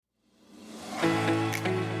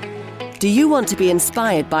Do you want to be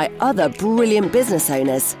inspired by other brilliant business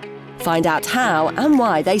owners? Find out how and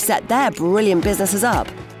why they set their brilliant businesses up.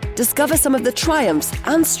 Discover some of the triumphs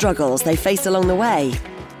and struggles they faced along the way.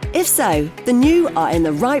 If so, then you are in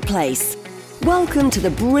the right place. Welcome to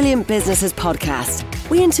the Brilliant Businesses Podcast.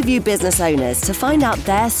 We interview business owners to find out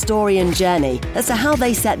their story and journey as to how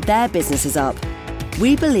they set their businesses up.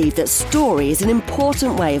 We believe that story is an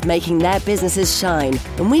important way of making their businesses shine,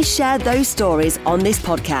 and we share those stories on this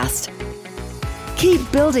podcast.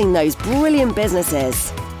 Keep building those brilliant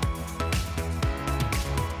businesses.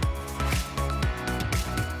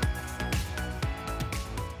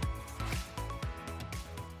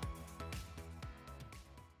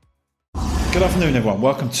 Good afternoon, everyone.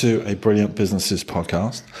 Welcome to a Brilliant Businesses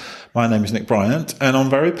podcast. My name is Nick Bryant, and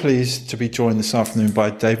I'm very pleased to be joined this afternoon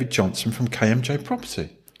by David Johnson from KMJ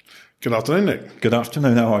Property. Good afternoon, Nick. Good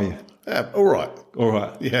afternoon. How are you? All right. All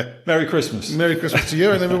right. Yeah. Merry Christmas. Merry Christmas to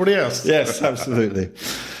you and everybody else. Yes, absolutely.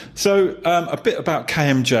 So, a bit about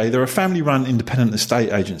KMJ. They're a family-run independent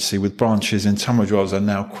estate agency with branches in Tunbridge Wells and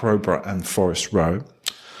now Crowborough and Forest Row.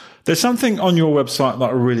 There's something on your website that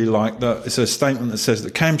I really like. That it's a statement that says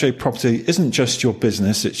that KMJ Property isn't just your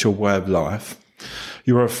business, it's your way of life.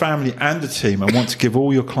 You're a family and a team and want to give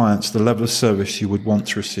all your clients the level of service you would want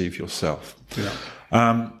to receive yourself. Yeah.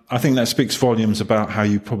 I think that speaks volumes about how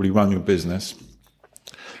you probably run your business.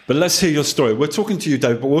 But let's hear your story. We're talking to you,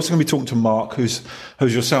 Dave, but we're also going to be talking to Marc, who's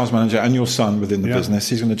your sales manager and your son within the business.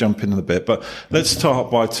 He's going to jump in a bit. But let's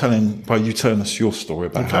start by you telling us your story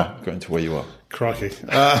about how going to where you are. Crikey.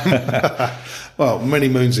 Well, many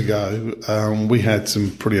moons ago, we had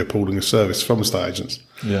some pretty appalling service from estate agents.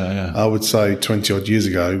 Yeah. I would say 20 odd years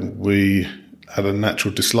ago, we had a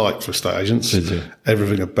natural dislike for estate agents. Did you?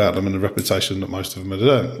 Everything about them and the reputation that most of them had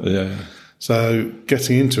earned. Yeah. So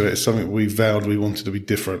getting into it is something we vowed we wanted to be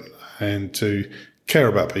different and to care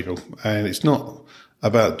about people. And it's not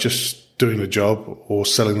about just doing the job or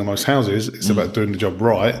selling the most houses. It's about doing the job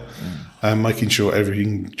right and making sure every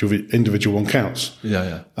individual one counts.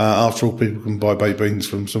 Yeah. After all, people can buy baked beans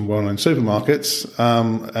from some well-known supermarkets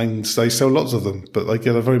and they sell lots of them, but they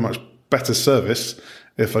get a very much better service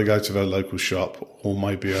if they go to their local shop or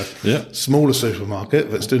maybe a smaller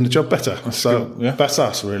supermarket that's doing the job better. That's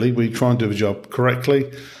us, really. We try and do the job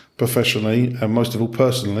correctly, professionally, and most of all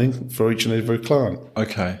personally for each and every client.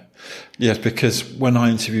 Okay. Yes, because when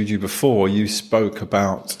I interviewed you before, you spoke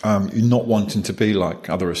about you not wanting to be like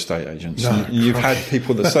other estate agents. No, you've had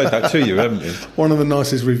people that say that to you, haven't you? One of the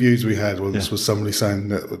nicest reviews we had was somebody saying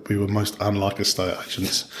that we were most unlike estate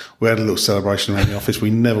agents. We had a little celebration around the office.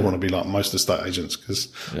 We never want to be like most estate agents because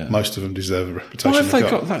most of them deserve a reputation. Why have they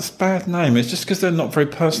got that bad name? It's just because they're not very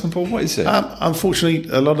personable? What is it? Unfortunately,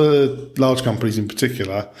 a lot of large companies in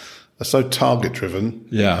particular are so target driven.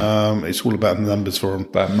 Yeah. It's all about numbers for them.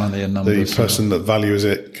 About money and numbers. The person that values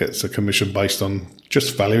it gets a commission based on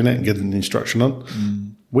just valuing it and getting the instruction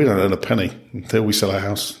on. We don't earn a penny until we sell our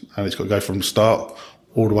house, and it's got to go from the start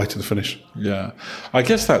all the way to the finish. Yeah. I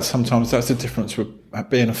guess sometimes that's the difference with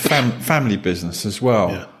being a family business as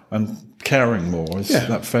well and caring more. Is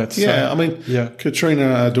that fair to say? Yeah. I mean, Katrina,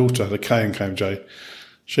 our daughter, the K in KMJ,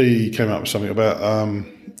 she came up with something about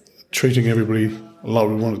treating everybody like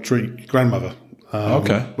we want to treat grandmother.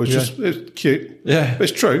 Which is it's cute. Yeah.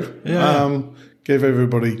 But it's true. Yeah. Give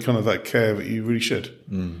everybody kind of that care that you really should.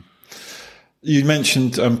 You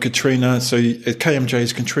mentioned Katrina. So KMJ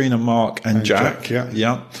is Katrina, Marc and Jack.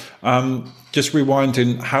 Yeah. Just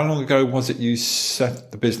rewinding, how long ago was it you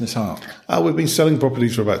set the business up? We've been selling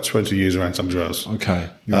properties for about 20 years around Tunbridge Wells. Okay.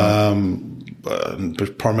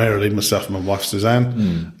 But primarily myself and my wife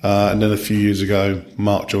Suzanne. And then a few years ago,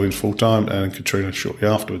 Marc joined full-time and Katrina shortly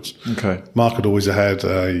afterwards. Okay. Marc had always had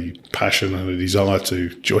a passion and a desire to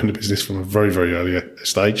join the business from a very, very early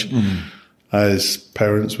stage. As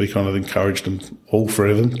parents, we kind of encouraged them, all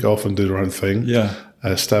three of them, go off and do their own thing. Yeah.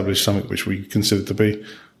 Establish something which we considered to be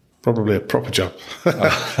probably a proper job,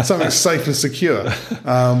 something safe and secure.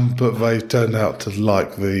 But they turned out to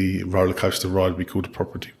like the roller coaster ride we called a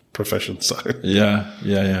property profession. So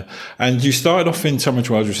yeah. And you started off in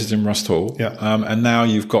Tunbridge Wells, which is in Rust Hall. Yeah. And now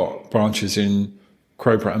you've got branches in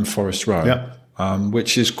Crowborough and Forest Row. Yeah.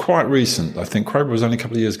 Which is quite recent. I think Crowborough was only a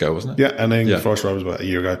couple of years ago, wasn't it? Yeah, and then Forest Row was about a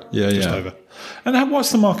year ago. Just over. And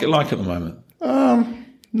what's the market like at the moment?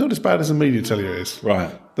 Not as bad as the media tell you it is.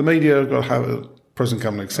 Right. The media have got to have a present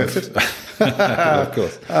company accepted. Of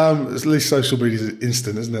course. At least social media is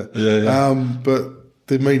instant, isn't it? Yeah. But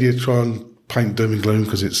the media try and paint doom and gloom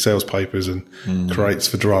because it sells papers and creates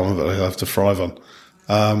the drama that they have to thrive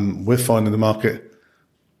on. We're finding the market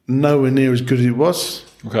nowhere near as good as it was.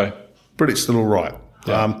 Okay. But it's still all right.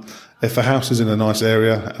 Yeah. If a house is in a nice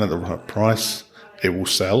area and at the right price, it will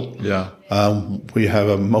sell. Yeah. We have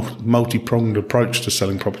a multi-pronged approach to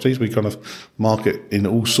selling properties. We kind of market in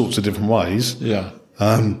all sorts of different ways. Yeah.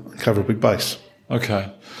 Cover a big base.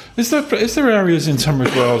 Okay. Is there areas in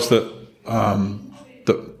Tunbridge Wells that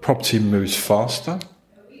property moves faster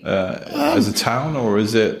as a town, or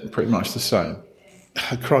is it pretty much the same?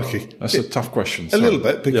 Crikey. That's a tough question. A little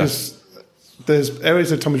bit, because there's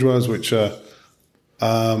areas of Tunbridge Wells which are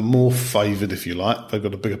more favoured, if you like. They've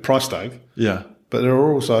got a bigger price tag. Yeah. But there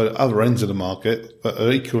are also other ends of the market that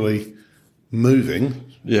are equally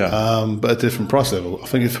moving, but at a different price level. I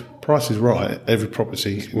think if the price is right, every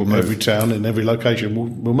property in every town, in every location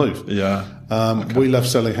will move. Yeah. We love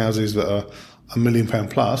selling houses that are £1 million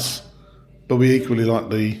plus, but we equally like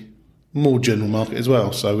the more general market as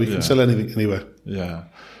well. So we can sell anything anywhere. Yeah.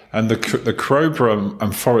 And the Crowborough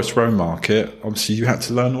and Forest Row market, obviously you had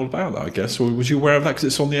to learn all about that, I guess. Or was you aware of that because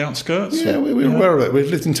it's on the outskirts? Yeah, we were aware of it. We've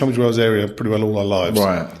lived in Tunbridge Wells area pretty well all our lives.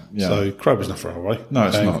 Right, yeah. So Crowborough's not far away. No,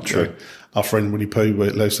 it's not true. Our friend Winnie Pooh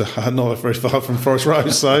lives not very far from Forest Row.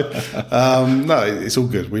 So, no, it's all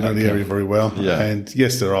good. We know the area very well. Yeah. And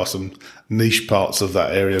yes, there are some niche parts of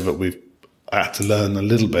that area that we've had to learn a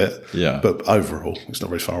little bit. Yeah. But overall, it's not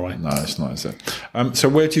very far away. No, it's not, is it? So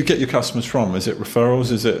where do you get your customers from? Is it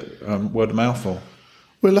referrals? Is it word of mouth? Or?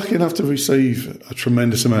 We're lucky enough to receive a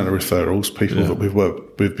tremendous amount of referrals, people that we've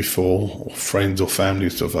worked with before, or friends or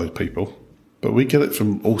families of those people. But we get it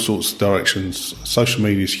from all sorts of directions. Social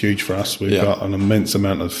media is huge for us. We've got an immense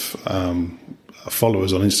amount of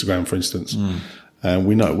followers on Instagram, for instance, and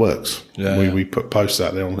we know it works. We put posts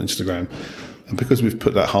out there on Instagram. And because we've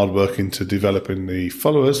put that hard work into developing the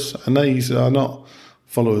followers, and these are not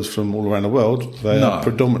followers from all around the world, they are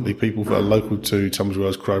predominantly people that are local to Tunbridge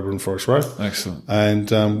Wells, Crowborough and Forest Row. Excellent. And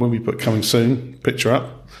when we put coming soon picture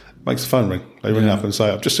up, it makes the phone ring. They ring up and say,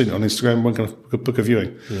 I've just seen it on Instagram, when can I book a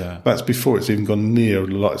viewing? Yeah. That's before it's even gone near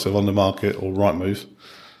the likes of On The Market or Rightmove.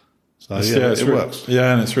 So it works.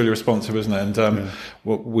 Yeah, and it's really responsive, isn't it? And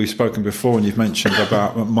what we've spoken before, and you've mentioned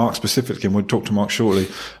about Marc specifically, and we'll talk to Marc shortly.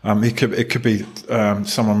 It could be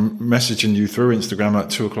someone messaging you through Instagram at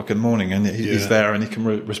 2:00 in the morning, and he's there and he can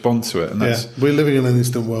respond to it. And that's we're living in an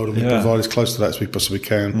instant world, and we provide as close to that as we possibly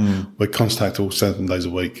can. We're contactable 7 days a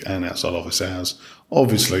week and outside office hours.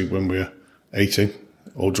 Obviously, when we're eating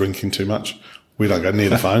or drinking too much, we don't go near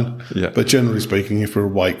the phone. But generally speaking, if we're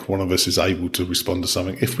awake, one of us is able to respond to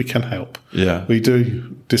something if we can help. We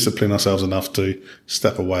do discipline ourselves enough to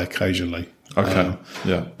step away occasionally. Okay.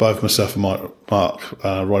 Both myself and Marc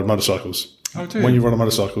ride motorcycles. Oh, do you? When you ride a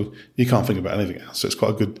motorcycle, you can't think about anything else. So it's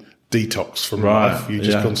quite a good detox from life. You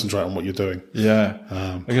just concentrate on what you're doing.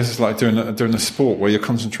 I guess it's like doing a sport where you're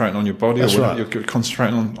concentrating on your body, or you're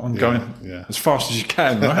concentrating on going as fast as you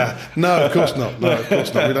can, right? No, of course not.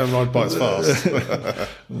 We don't ride bikes fast.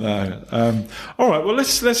 No. All right. Well,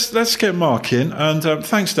 let's get Marc in, and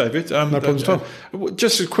thanks, David. No problems at all.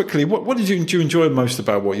 Just quickly, what do you enjoy most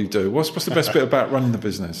about what you do? What's the best bit about running the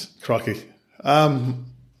business? Crikey.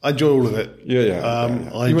 I enjoy all of it.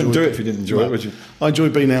 You wouldn't do it if you didn't enjoy it, would you? I enjoy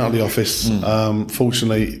being out of the office.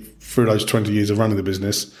 Fortunately, through those 20 years of running the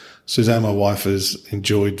business, Suzanne, my wife, has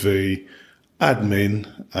enjoyed the admin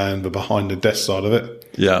and the behind the desk side of it.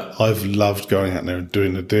 I've loved going out there and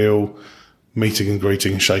doing the deal, meeting and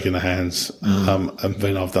greeting, shaking the hands. And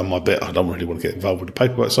then I've done my bit. I don't really want to get involved with the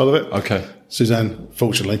paperwork side of it. Okay. Suzanne,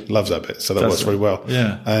 fortunately, loves that bit, so that works very well.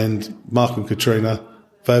 And Marc and Katrina,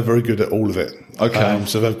 they're very good at all of it. Okay.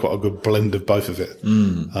 So they've got a good blend of both of it.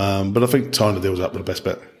 But I think tying the deals up with the best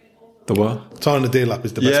bet. The what? Tying the deal up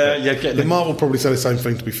is the best bet. Marc will probably say the same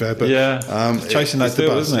thing, to be fair. But chasing that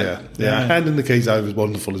deal, isn't it? Handing the keys over is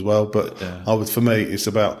wonderful as well. But for me, it's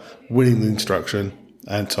about winning the instruction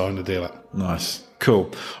and tying the deal up. Nice.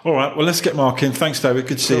 Cool. All right. Well, let's get Marc in. Thanks, David.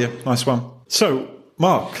 Good to see you. Nice one. So,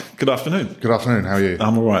 Marc, good afternoon. Good afternoon. How are you?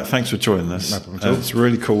 I'm all right. Thanks for joining us. No problem at all. It's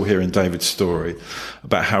really cool hearing David's story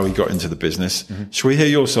about how he got into the business. Shall we hear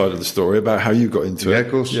your side of the story about how you got into it? Yeah, of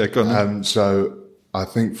course. Yeah, go on. So I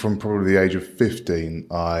think from probably the age of 15,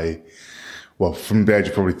 from the age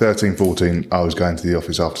of probably 13, 14, I was going to the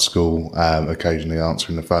office after school, occasionally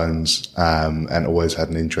answering the phones, and always had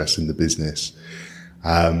an interest in the business.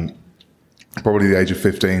 Probably the age of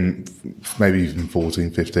 15, maybe even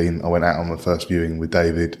 14, 15, I went out on my first viewing with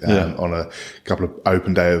David on a couple of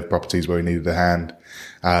open day of properties where he needed a hand.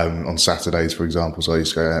 On Saturdays, for example, so I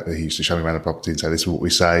used to go out, he used to show me around the property and say, this is what we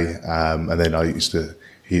say. And then he used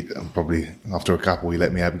he probably after a couple, he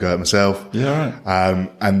let me have a go at myself. Yeah, right.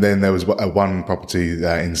 And then there was one property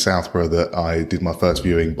in Southborough that I did my first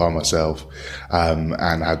viewing by myself,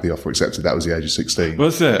 and had the offer accepted. That was the age of 16.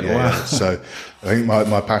 Was it? Yeah, Wow. So I think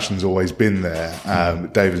my passion's always been there.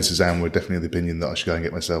 Dave and Suzanne were definitely of the opinion that I should go and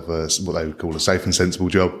get myself what they would call a safe and sensible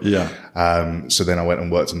job. Yeah. So then I went and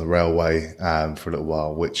worked on the railway for a little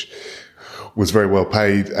while, which was very well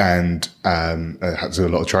paid and I had to do a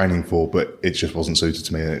lot of training for, but it just wasn't suited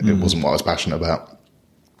to me. It wasn't what I was passionate about.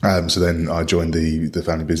 So then I joined the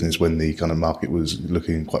family business when the kind of market was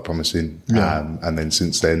looking quite promising. Yeah. And then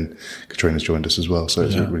since then, Katrina's joined us as well. So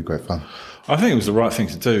it's really great fun. I think it was the right thing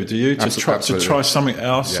to do. Do you just try something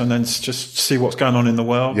else and then just see what's going on in the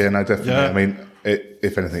world? Yeah, no, definitely. Yeah. I mean,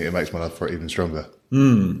 if anything, it makes my love for it even stronger.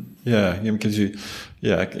 Yeah, because you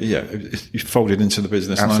folded into the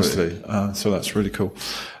business nicely. So that's really cool.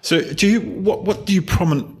 So what do you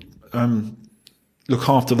look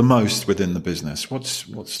after the most within the business? What's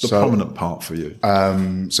the prominent part for you?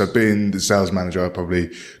 So being the sales manager, I probably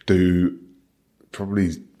do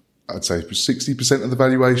I'd say 60% of the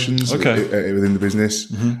valuations within the business.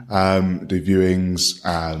 Do viewings.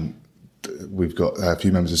 We've got a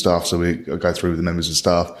few members of staff, so we go through with the members of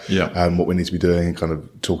staff what we need to be doing, kind of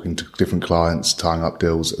talking to different clients, tying up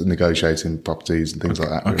deals, negotiating properties and things like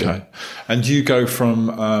that. Okay. Really. And do you go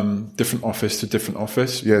from different office to different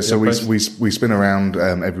office? Yeah, so we spin around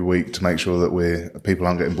every week to make sure that people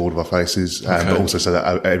aren't getting bored of our faces, but also so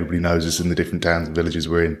that everybody knows us in the different towns and villages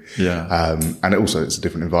we're in. Yeah. And it's a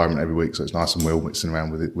different environment every week, so it's nice and we're all mixing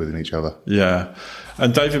around within each other. Yeah.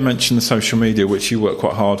 And David mentioned the social media, which you work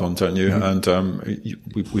quite hard on, don't you? And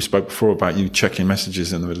we spoke before about you checking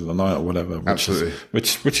messages in the middle of the night or whatever. Absolutely.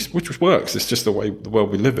 Which works. It's just the world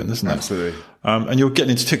we live in, isn't it? Absolutely. And you're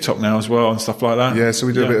getting into TikTok now as well and stuff like that. Yeah, so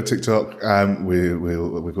we do a bit of TikTok.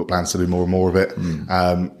 We've got plans to do more and more of it.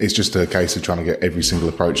 It's just a case of trying to get every single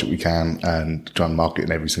approach that we can and try and market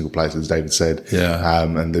in every single place, as David said. Yeah.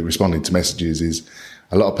 And the responding to messages is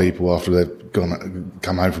a lot of people after they've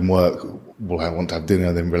come home from work will want to have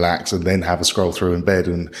dinner, then relax, and then have a scroll through in bed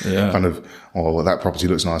and kind of, that property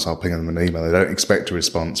looks nice, I'll ping them an email. They don't expect a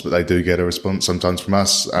response, but they do get a response sometimes from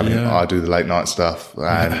us. I mean, I do the late night stuff,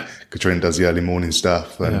 and Katrina does the early morning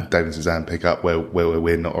stuff, and David and Suzanne pick up where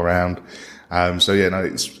we're not around.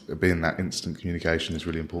 It's being that instant communication is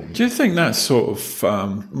really important. Do you think that's sort of,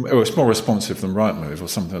 it's more responsive than Rightmove or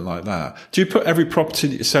something like that? Do you put every property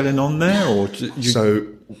that you're selling on there, or So,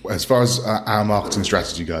 as far as our marketing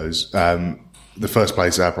strategy goes, the first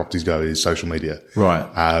place our properties go is social media, right?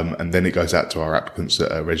 And then it goes out to our applicants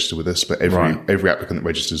that are registered with us. But every applicant that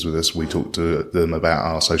registers with us, we talk to them about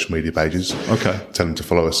our social media pages. Okay, tell them to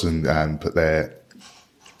follow us and put their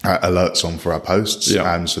alerts on for our posts.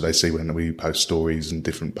 So they see when we post stories and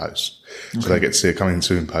different posts. So they get to see it coming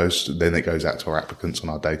soon post. Then it goes out to our applicants on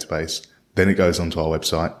our database. Then it goes onto our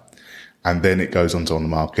website. And then it goes onto on the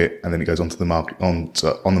market, and then it goes onto the market on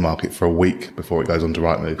the market for a week before it goes onto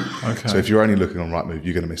Rightmove. Okay. So if you're only looking on Rightmove,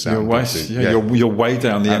 you're going to miss out. You're way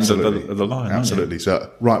down the end of the line. Absolutely.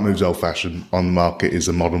 So Rightmove's old fashioned. On the market is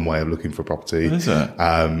a modern way of looking for property. Is it?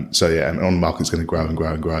 And on the market it's going to grow and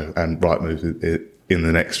grow and grow. And Rightmove in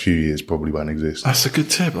the next few years probably won't exist. That's a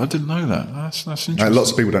good tip. I didn't know that. That's interesting.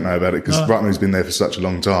 Lots of people don't know about it because Rightmove's been there for such a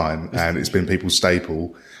long time and it's been people's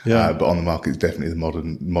staple. But on the market, it's definitely the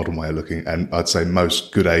modern way of looking. And I'd say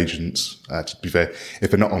most good agents, to be fair, if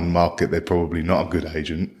they're not on the market, they're probably not a good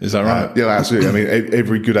agent. Is that right? Yeah, absolutely. I mean,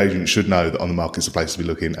 every good agent should know that on the market's the place to be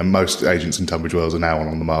looking. And most agents in Tunbridge Wells are now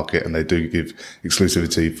on the market, and they do give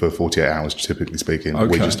exclusivity for 48 hours, typically speaking. Okay.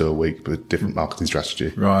 We just do a week, but a different marketing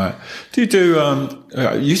strategy. Right. Do you do,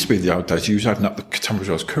 it used to be the old days, you used to open up the Tunbridge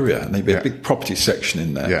Wells Courier, and there'd be a big property section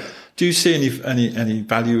in there. Yeah. Do you see any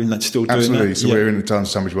value in that still doing Absolutely. that? So we're in the Times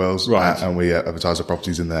of Tunbridge Wells, and we advertise our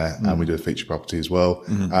properties in there, and we do a feature property as well.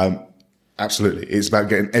 Absolutely, it's about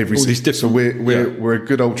getting every. So we're a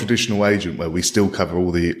good old traditional agent where we still cover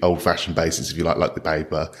all the old fashioned bases, if you like the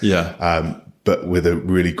paper. Yeah. But with a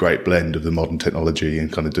really great blend of the modern technology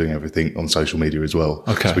and kind of doing everything on social media as well.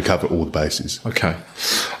 Okay. So we cover all the bases. Okay.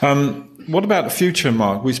 What about the future,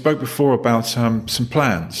 Mark? We spoke before about some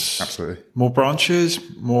plans. Absolutely. More branches,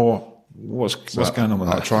 more. What's going on with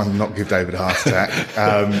that? I'll try and not give David a heart attack.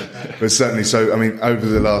 But certainly, so, I mean, over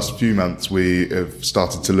the last few months, we have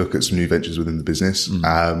started to look at some new ventures within the business.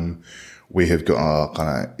 we have got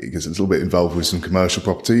our it gets a little bit involved with some commercial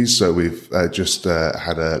properties. So we've just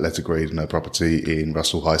had a let agreed on a property in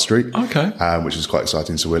Russell High Street, which is quite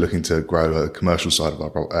exciting. So we're looking to grow a commercial side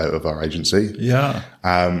of our agency. Yeah.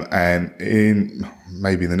 And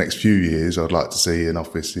maybe in the next few years, I'd like to see an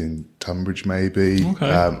office in Tunbridge, maybe,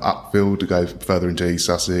 upfield to go further into East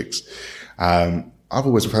Sussex. I've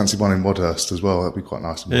always fancied one in Wadhurst as well. That'd be quite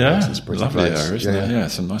nice. Yeah, it's a lovely area, isn't it? Yeah,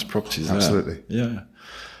 some nice properties there. Absolutely. Yeah.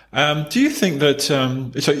 Do you think that? So,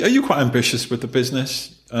 are you quite ambitious with the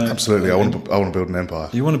business? Absolutely. I want to build an empire.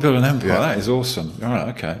 You want to build an empire? Yeah. That is awesome. All right.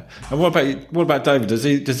 Okay. And what about David?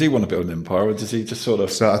 Does he want to build an empire, or does he just sort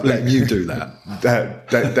of let you do that?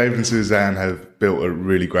 David and Suzanne have built a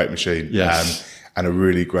really great machine. Yes. And a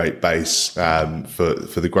really great base for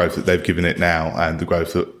the growth that they've given it now, and the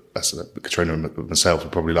growth that Katrina and myself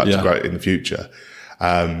would probably like to grow it in the future.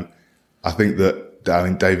 I think that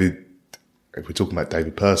David, if we're talking about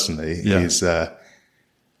David personally, he's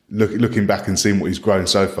looking back and seeing what he's grown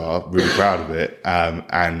so far, really proud of it,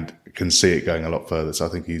 and can see it going a lot further. So I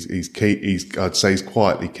think he's keen. I'd say he's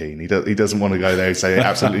quietly keen. He doesn't want to go there and say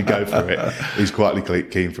absolutely go for it. He's quietly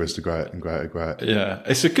keen for us to grow it and grow it. Yeah,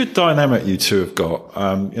 it's a good dynamic you two have got.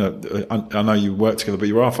 I know you work together, but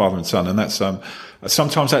you are father and son, and that's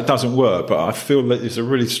sometimes that doesn't work. But I feel that it's a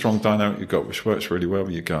really strong dynamic you've got, which works really well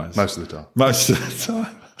with you guys most of the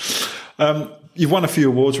time. You've won a few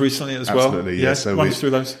awards recently as well. Absolutely, yeah. So run us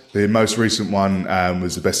through those. The most recent one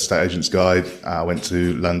was the Best Estate Agents Guide. I went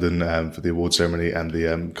to London for the award ceremony and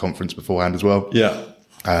the conference beforehand as well. Yeah.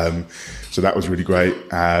 So that was really great.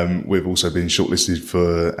 We've also been shortlisted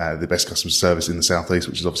for the Best Customer Service in the South East,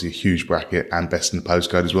 which is obviously a huge bracket, and Best in the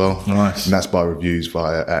Postcode as well. Nice. And that's by reviews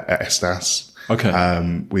via Estas.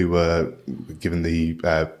 Okay. We were given the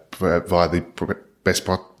via the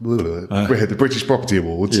the British Property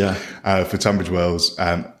Awards for Tunbridge Wells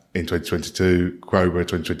in 2022, Crowborough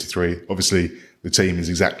 2023. Obviously, the team is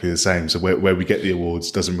exactly the same. So where we get the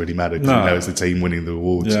awards doesn't really matter, because we know it's the team winning the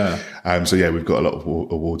awards. Yeah. We've got a lot of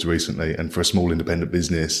awards recently. And for a small independent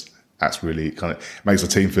business, that's really makes the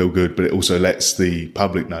team feel good, but it also lets the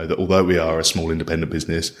public know that although we are a small independent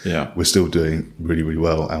business, we're still doing really, really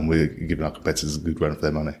well, and we're giving our competitors a good run for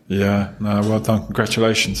their money. Yeah, no, well done.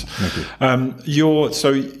 Congratulations. Thank you.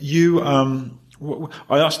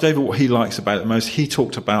 I asked David what he likes about it the most. He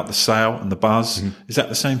talked about the sale and the buzz. Mm-hmm. Is that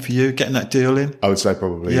the same for you, getting that deal in? I would say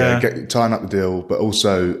probably, tying up the deal, but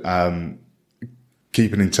also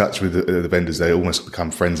keeping in touch with the vendors. They almost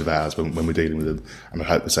become friends of ours when we're dealing with them. And I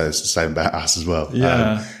hope they say it's the same about us as well.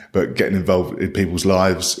 Yeah. But getting involved in people's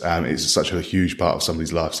lives, it's such a huge part of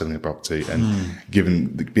somebody's life, selling a property, and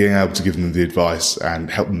being able to give them the advice and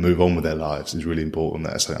help them move on with their lives is really important.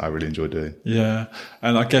 That's something I really enjoy doing. Yeah.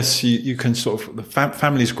 And I guess you can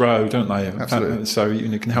families grow, don't they? Absolutely. So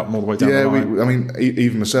you can help them all the way down the line.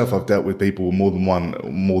 Even myself, I've dealt with people with more than one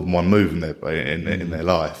move in their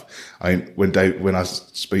life. When I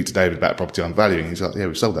speak to David about property I'm valuing, he's like,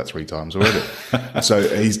 we've sold that 3 times already. So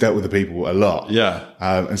he's dealt with the people a lot. Yeah.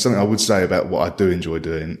 And something I would say about what I do enjoy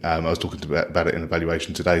doing, I was talking about it in a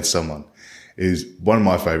valuation today to someone, is one of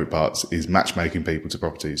my favourite parts is matchmaking people to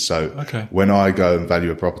properties. So when I go and value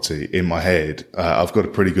a property in my head, I've got a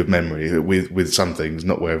pretty good memory with some things,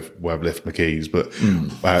 not where I've left my keys, but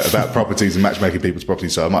about properties and matchmaking people to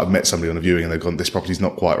properties. So I might have met somebody on a viewing and they've gone, this property's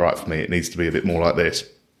not quite right for me. It needs to be a bit more like this.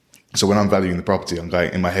 So when I'm valuing the property, I'm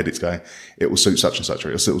going, in my head, it's going, it will suit such and such, or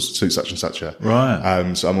it will suit such and such.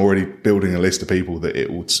 Right. So I'm already building a list of people that it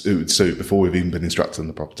would suit before we've even been instructed on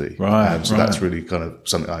the property. Right. So that's really kind of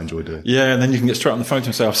something I enjoy doing. Yeah. And then you can get straight on the phone to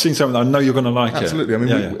them and say, I've seen something that I know you're going to like. Absolutely.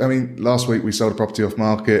 It. Last week we sold a property off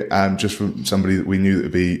market, just from somebody that we knew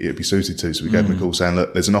that it'd be suited to. So we gave them a call saying,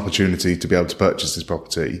 look, there's an opportunity to be able to purchase this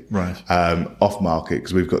property, off market,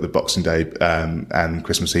 because we've got the Boxing Day, and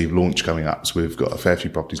Christmas Eve launch coming up. So we've got a fair few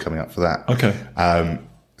properties coming up for that. Okay.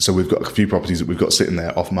 So we've got a few properties that we've got sitting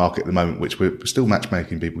there off market at the moment, which we're still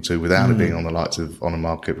matchmaking people to without it being on the likes of On a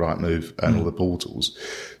Market, Rightmove, and all the portals.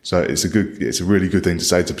 So it's a really good thing to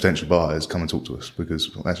say to potential buyers, come and talk to us, because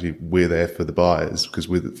actually we're there for the buyers, because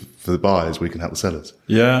for the buyers we can help the sellers.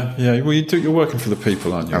 Yeah. Well, you're working for the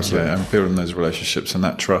people, aren't you? Absolutely. Yeah, and building those relationships and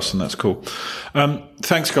that trust, and that's cool.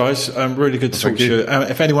 Thanks, guys. Really good to talk to you.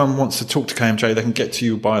 If anyone wants to talk to KMJ, they can get to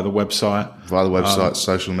you via the website. Via the website,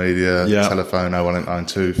 social media, telephone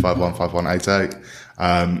 01892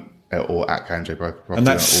 515188. Or at KMJ Broker Property. And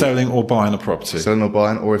that's selling or buying a property? Selling or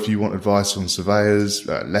buying, or if you want advice on surveyors,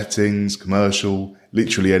 lettings, commercial,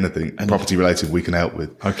 literally anything property related we can help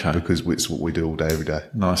with. Okay. Because it's what we do all day, every day.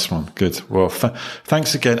 Nice one. Good. Well,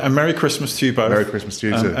 thanks again. And Merry Christmas to you both. Merry Christmas to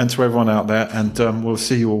you too. And to everyone out there. And we'll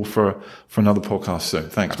see you all for another podcast soon.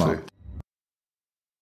 Thanks, Marc.